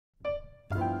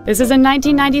This is a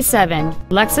 1997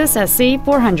 Lexus SC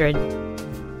 400.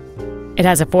 It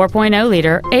has a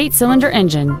 4.0-liter 8-cylinder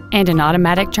engine and an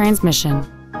automatic transmission.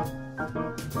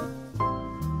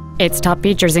 Its top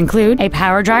features include a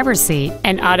power driver's seat,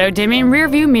 an auto-dimming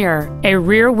rearview mirror, a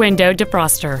rear window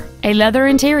defroster, a leather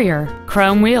interior,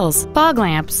 chrome wheels, fog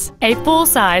lamps, a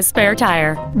full-size spare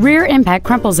tire, rear impact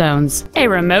crumple zones, a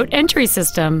remote entry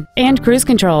system, and cruise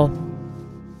control.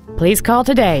 Please call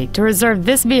today to reserve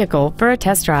this vehicle for a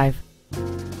test drive.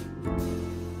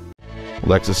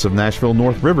 Lexus of Nashville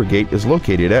North Rivergate is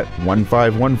located at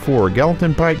 1514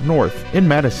 Gallatin Pike North in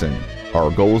Madison.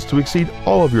 Our goal is to exceed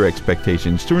all of your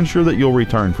expectations to ensure that you'll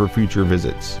return for future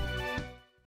visits.